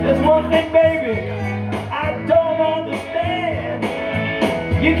And baby, I don't understand.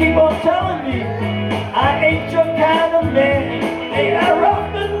 You keep on telling me I ain't your kind of man. Ain't I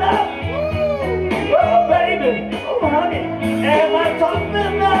rough enough? Oh, baby, oh, honey, am I tough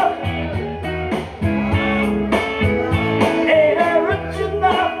enough? Ain't I rich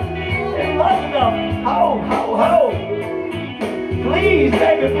enough and love enough? Ho. Please,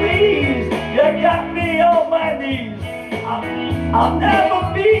 baby, please, you got me on my knees. I'll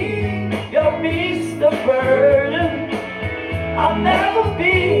never be your beast of burden. I'll never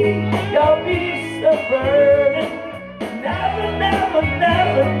be your beast of burden. Never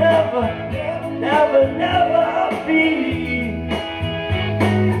be.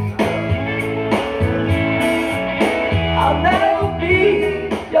 I'll never be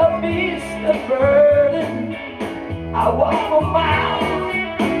your beast of burden. I walk for miles,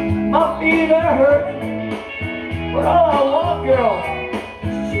 my feet are hurting, but all I want, girl,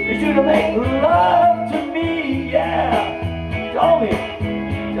 is you to make love to me, yeah. Tell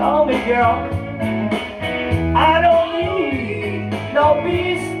me, girl, I don't need no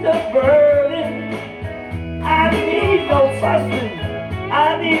beast of burden. I need no fussing,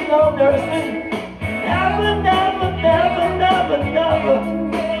 I need no nursing. Never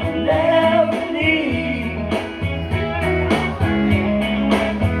need.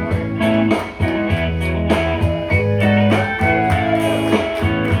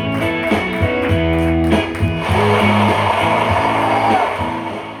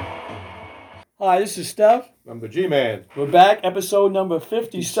 Hi, this is Steph. I'm the G-Man. We're back, episode number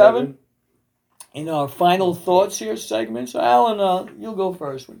 57. In our final thoughts here segment. So, Alan, you'll go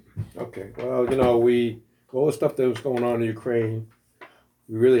first. Okay. Well, all the stuff that was going on in Ukraine,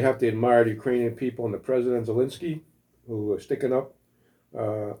 we really have to admire the Ukrainian people and the President Zelensky, who are sticking up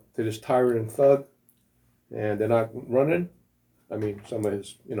to this tyrant and thug, and they're not running. I mean, some of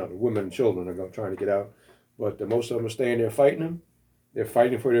his, the women and children are trying to get out, but most of them are staying there fighting him. They're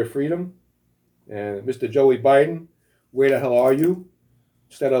fighting for their freedom. And Mr. Joey Biden, where the hell are you?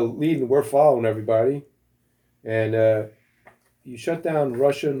 Instead of leading, we're following everybody. And you shut down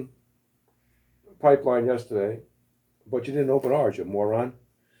Russian pipeline yesterday, but you didn't open ours, you moron.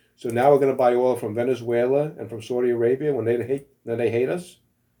 So now we're going to buy oil from Venezuela and from Saudi Arabia when they hate us?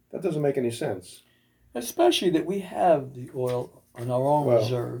 That doesn't make any sense. Especially that we have the oil on our own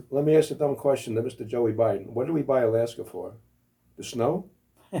reserve. Let me ask a dumb question to Mr. Joey Biden. What did we buy Alaska for? The snow?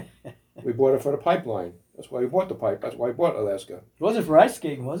 We bought it for the pipeline. That's why we bought the pipe. That's why we bought Alaska. It wasn't for ice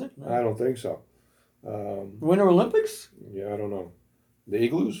skating, was it? No. I don't think so. Winter Olympics? Yeah, I don't know. The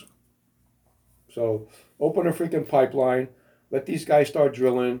igloos? So open a freaking pipeline. Let these guys start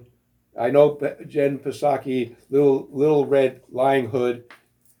drilling. I know Jen Psaki, little red lying hood,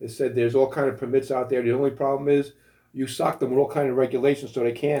 has said there's all kind of permits out there. The only problem is you sock them with all kind of regulations, so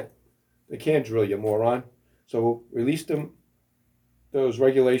they can't drill, you moron. So release them, those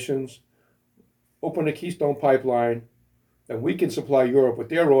regulations. Open the Keystone Pipeline, and we can supply Europe with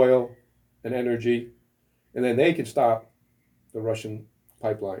their oil and energy, and then they can stop the Russian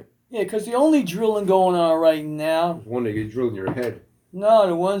pipeline. Yeah, because the only drilling going on right now... There's one that you drill in your head. No,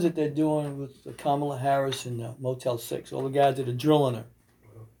 the ones that they're doing with Kamala Harris and Motel 6, all the guys that are drilling her.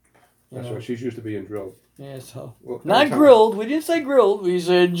 That's right, she's used to being drilled. Yeah, so... Not grilled, we didn't say grilled, we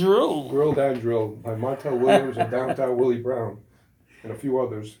said drilled. Grilled and drilled by Montel Williams and Downtown Willie Brown, and a few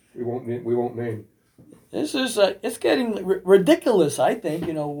others we won't name. This is it's getting ridiculous, I think,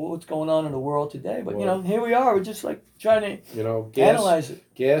 what's going on in the world today. But, here we are. We're just like trying to analyze it.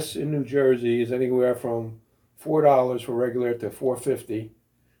 Gas in New Jersey is anywhere from $4 for regular to $4.50.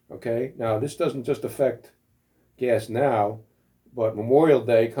 Okay? Now, this doesn't just affect gas now, but Memorial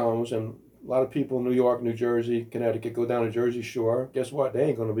Day comes and a lot of people in New York, New Jersey, Connecticut go down to Jersey Shore. Guess what? They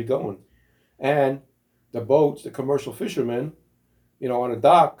ain't going to be going. And the boats, the commercial fishermen, on a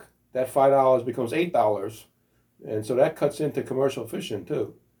dock, that $5 becomes $8, and so that cuts into commercial fishing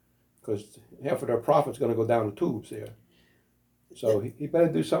too, because half of their profit's going to go down the tubes here. So he better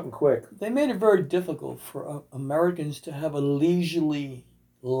do something quick. They made it very difficult for Americans to have a leisurely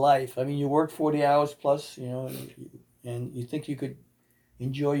life. I mean, you work 40 hours plus, and you think you could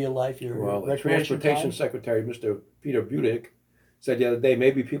enjoy your life. The Transportation Secretary, Mr. Peter Buttigieg, said the other day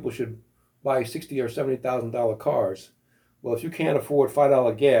maybe people should buy $60,000 or $70,000 cars. Well, if you can't afford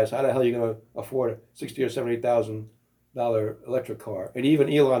 $5 gas, how the hell are you going to afford a $60,000 or $70,000 electric car? And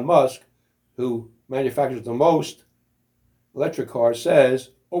even Elon Musk, who manufactures the most electric cars, says,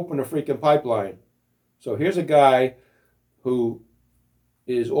 open a freaking pipeline. So here's a guy who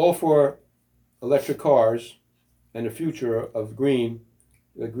is all for electric cars and the future of the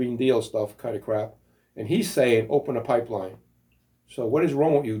Green Deal stuff kind of crap, and he's saying, open a pipeline. So what is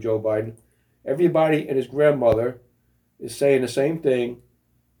wrong with you, Joe Biden? Everybody and his grandmother is saying the same thing,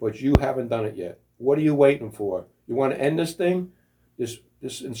 but you haven't done it yet. What are you waiting for? You want to end this thing, this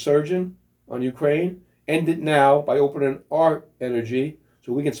insurgent on Ukraine? End it now by opening our energy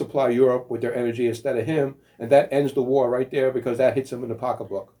so we can supply Europe with their energy instead of him, and that ends the war right there because that hits him in the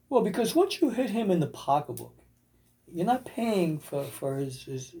pocketbook. Well, because once you hit him in the pocketbook, you're not paying for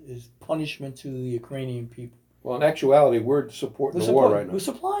his punishment to the Ukrainian people. Well, in actuality, we're supporting the war right now. We're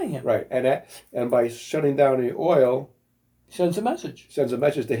supplying him. Right, and by shutting down the oil, Sends a message. sends a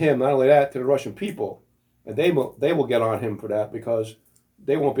message to him. Not only that, to the Russian people, and they will get on him for that because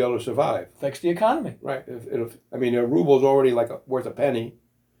they won't be able to survive. Affects the economy. Right. I mean, their ruble's already worth a penny.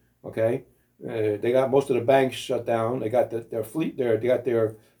 Okay. They got most of the banks shut down. They got their fleet there. They got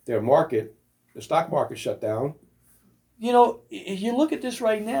their market, the stock market shut down. You know, if you look at this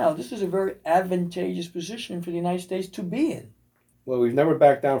right now, this is a very advantageous position for the United States to be in. Well, we've never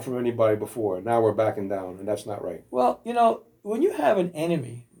backed down from anybody before. Now we're backing down, and that's not right. Well, you know, when you have an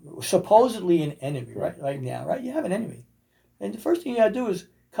enemy, supposedly an enemy, right now, right? You have an enemy. And the first thing you got to do is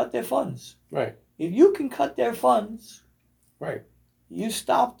cut their funds. Right. If you can cut their funds, right, you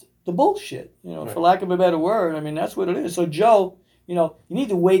stopped the bullshit, right. For lack of a better word. I mean, that's what it is. So, Joe, you need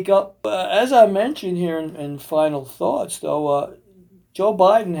to wake up. As I mentioned here in final thoughts, though, Joe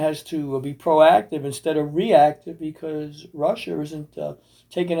Biden has to be proactive instead of reactive because Russia isn't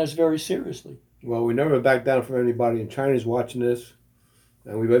taking us very seriously. Well, we never back down from anybody, and China's watching this,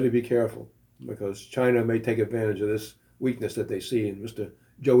 and we better be careful because China may take advantage of this weakness that they see in Mr.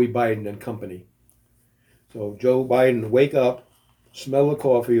 Joey Biden and company. So, Joe Biden, wake up, smell the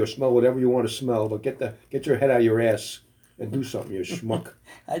coffee or smell whatever you want to smell, but get your head out of your ass and do something, you schmuck.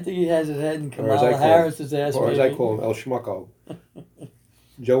 I think he has his head in Or as Kamala Harris's ass. Or as I call him, El Schmucko.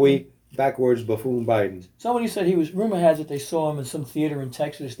 Joey backwards buffoon Biden. Somebody said rumor has it they saw him in some theater in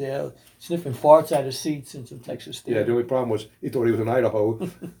Texas there, sniffing farts out of seats in some Texas Yeah, theater. the only problem was he thought he was in Idaho.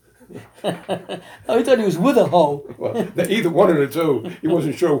 Oh, he thought he was with a hoe. Well, either one of the two. He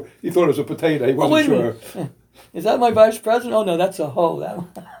wasn't sure. He thought it was a potato. He wasn't wait a sure. minute. Is that my vice president? Oh, no, that's a hoe.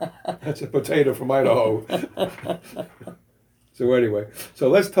 That's a potato from Idaho. So anyway,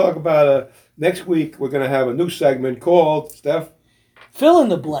 let's talk about next week. We're going to have a new segment called, Steph? Fill in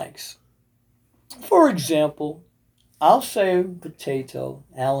the blanks. For example, I'll say potato.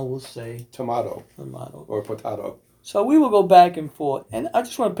 Alan will say Tomato. tomato. Or potato. So we will go back and forth. And I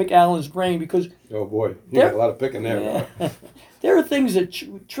just want to pick Alan's brain because Oh boy, you got a lot of picking there. Yeah. There are things that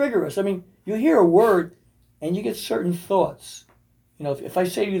trigger us. I mean, you hear a word and you get certain thoughts. If I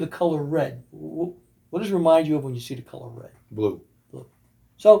say to you the color red, what does it remind you of when you see the color red? Blue.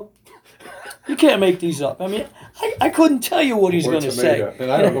 So you can't make these up. I mean, I couldn't tell you what he's Or going to say. tomato.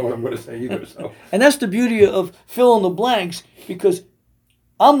 And I don't know what I'm going to say either. So And that's the beauty of fill in the blanks because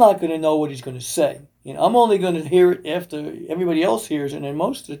I'm not going to know what he's going to say. I'm only going to hear it after everybody else hears it, and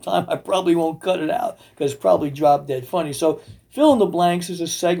most of the time I probably won't cut it out because it's probably drop dead funny. So fill in the blanks is a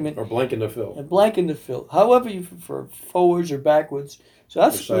segment. or blank in the fill. A blank in the fill. However you prefer, forwards or backwards. So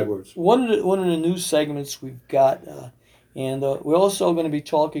that's Or sideways. one of the new segments we've got. And we're also going to be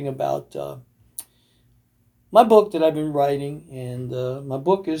talking about my book that I've been writing. And my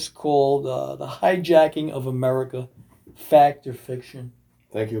book is called The Hijacking of America, Fact or Fiction.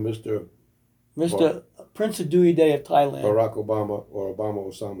 Thank you, Mr. Prince Adui Day of Thailand. Barack Obama or Obama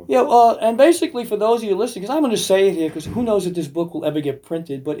Osama. Yeah, well, and basically for those of you listening, because I'm going to say it here, because who knows if this book will ever get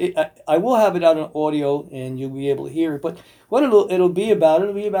printed, but I will have it out on audio, and you'll be able to hear it. But what it'll be about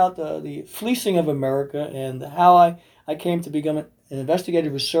the fleecing of America and how I came to become an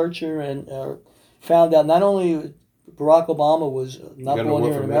investigative researcher and found out not only Barack Obama was not born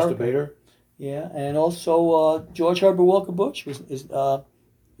here in America. Masturbator? Yeah, and also George Herbert Walker Bush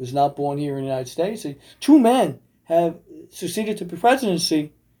was not born here in the United States. Two men have succeeded to the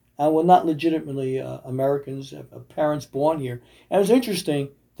presidency and were not legitimately Americans, have parents born here. And it was interesting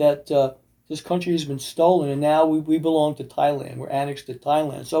that this country has been stolen, and now we belong to Thailand. We're annexed to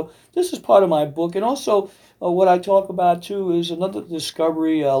Thailand. So this is part of my book. And also what I talk about, too, is another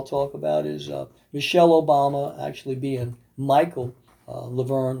discovery I'll talk about is Michelle Obama actually being Michael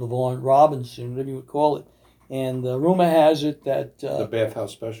LaVaughn Robinson, whatever you would call it. And rumor has it that... the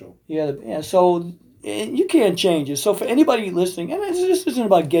Bathhouse Special. Yeah, so and you can't change it. So for anybody listening, and this isn't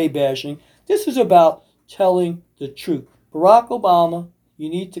about gay bashing. This is about telling the truth. Barack Obama, you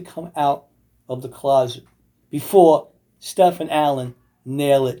need to come out of the closet before Steph and Alan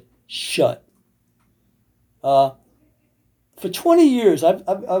nail it shut. For 20 years,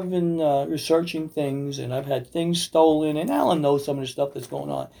 I've been researching things, and I've had things stolen, and Alan knows some of the stuff that's going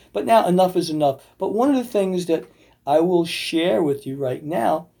on. But now enough is enough. But one of the things that I will share with you right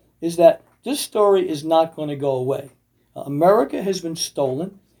now is that this story is not going to go away. America has been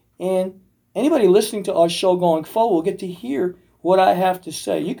stolen, and anybody listening to our show going forward will get to hear what I have to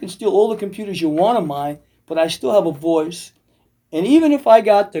say. You can steal all the computers you want of mine, but I still have a voice. And even if I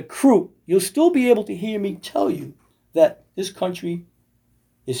got the crew, you'll still be able to hear me tell you that this country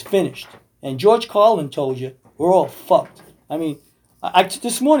is finished. And George Carlin told you, we're all fucked. I mean,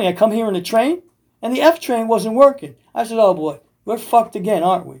 this morning I come here in the train, and the F train wasn't working. I said, oh boy, we're fucked again,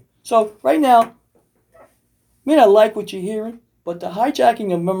 aren't we? So right now, I mean, I like what you're hearing, but the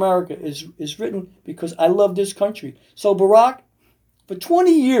hijacking of America is written because I love this country. So Barack, for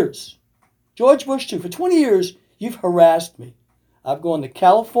 20 years, George Bush too, for 20 years, you've harassed me. I've gone to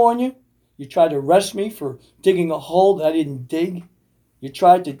California. You tried to arrest me for digging a hole that I didn't dig. You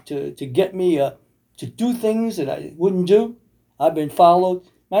tried to get me to do things that I wouldn't do. I've been followed.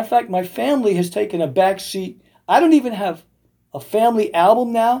 Matter of fact, my family has taken a back seat. I don't even have a family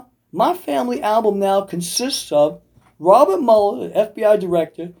album now. My family album now consists of Robert Mueller, the FBI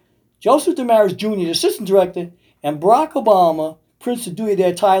director, Joseph Damaris Jr., the assistant director, and Barack Obama, Prince of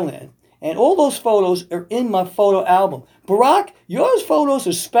Duyadair, Thailand. And all those photos are in my photo album. Barack, yours photos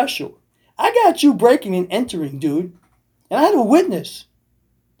are special. I got you breaking and entering, dude. And I had a witness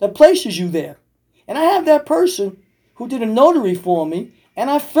that places you there. And I have that person who did a notary for me, and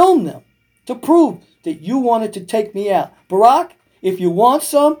I filmed them to prove that you wanted to take me out. Barack, if you want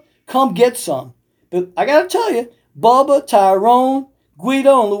some, come get some. But I got to tell you, Bubba, Tyrone,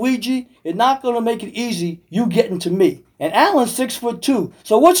 Guido, and Luigi are not going to make it easy you getting to me. And Alan's 6'2".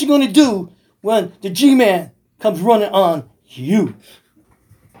 So what's he going to do when the G-Man comes running on you?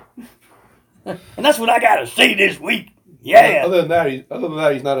 And that's what I got to say this week. Yeah. Other than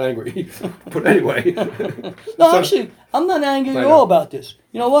that, he's not angry. But anyway. No, actually, I'm not angry at all about this.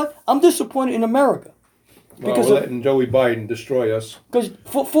 You know what? I'm disappointed in America. Because we're letting Joey Biden destroy us. Because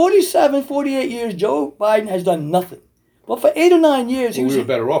for 47, 48 years, Joe Biden has done nothing. But for 8 or 9 years, we were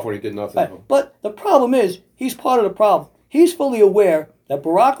better off when he did nothing. Right. But the problem is, he's part of the problem. He's fully aware that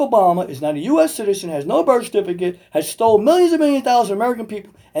Barack Obama is not a U.S. citizen, has no birth certificate, has stolen millions and millions of dollars from American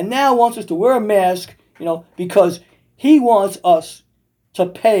people, and now wants us to wear a mask, because he wants us to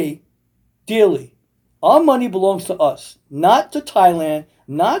pay dearly. Our money belongs to us, not to Thailand,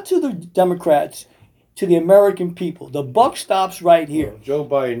 not to the Democrats, to the American people. The buck stops right here. Joe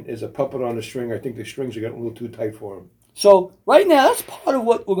Biden is a puppet on a string. I think the strings are getting a little too tight for him. So right now, that's part of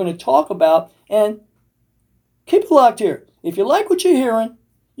what we're going to talk about. And keep it locked here. If you like what you're hearing,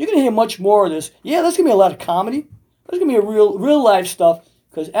 you're going to hear much more of this. Yeah, there's going to be a lot of comedy. There's going to be a real life stuff.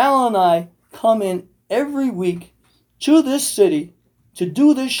 Because Alan and I come in every week to this city to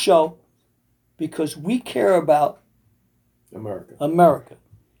do this show because we care about America.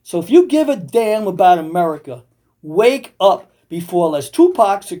 So if you give a damn about America, wake up before, as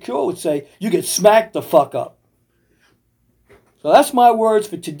Tupac Shakur would say, you get smacked the fuck up. So that's my words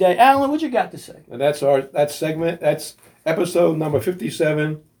for today. Alan, what you got to say? And that's episode number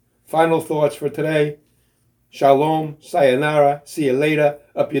 57. Final thoughts for today. Shalom, sayonara, see you later,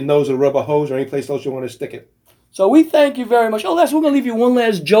 up your nose with a rubber hose or any place else you want to stick it. So we thank you very much. Oh, we're going to leave you one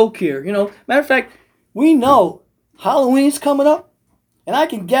last joke here. Matter of fact, we know Halloween's coming up. And I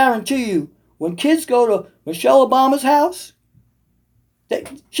can guarantee you, when kids go to Michelle Obama's house,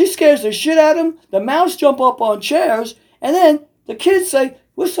 she scares the shit out of them. The mouse jump up on chairs. And then the kids say,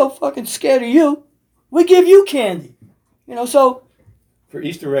 we're so fucking scared of you, we give you candy. So. For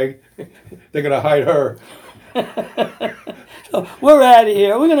Easter egg, they're going to hide her. So we're out of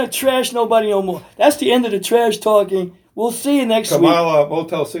here. We're going to trash nobody no more. That's the end of the trash talking. We'll see you next week. Kamala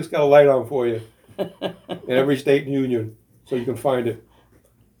Motel 6 got a light on for you. In every state and union. So you can find it.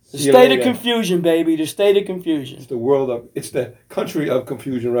 The state of confusion, baby. The state of confusion. It's the country of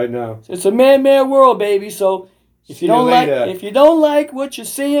confusion right now. It's a man-made world, baby. So if you don't like what you're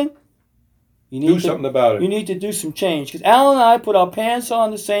seeing, you need do something about it. You need to do some change. Because Alan and I put our pants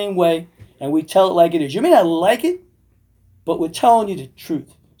on the same way, and we tell it like it is. You may not like it, but we're telling you the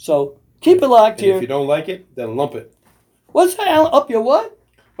truth. So keep it locked here. If you don't like it, then lump it. What's that, Alan? Up your what?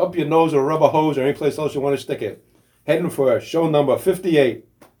 Up your nose or a rubber hose or any place else you want to stick it. Heading for show number 58.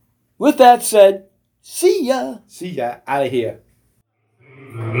 With that said, see ya. See ya. Out of here.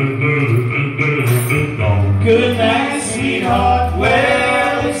 Good night, sweetheart.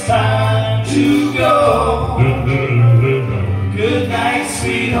 Well, it's time to go. Good night,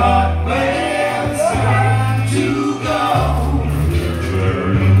 sweetheart. Well, it's time to go.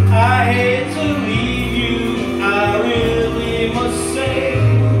 I hate to leave you. I really must say.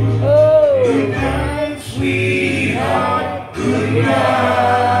 Oh. Good night, sweetheart. Good night.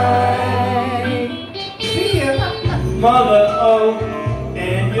 See ya.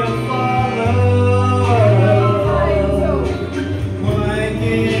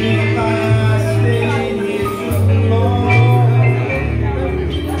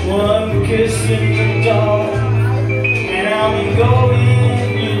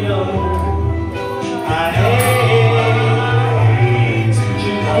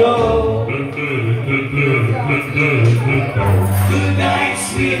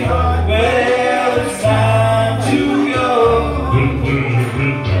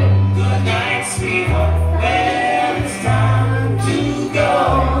 weekend.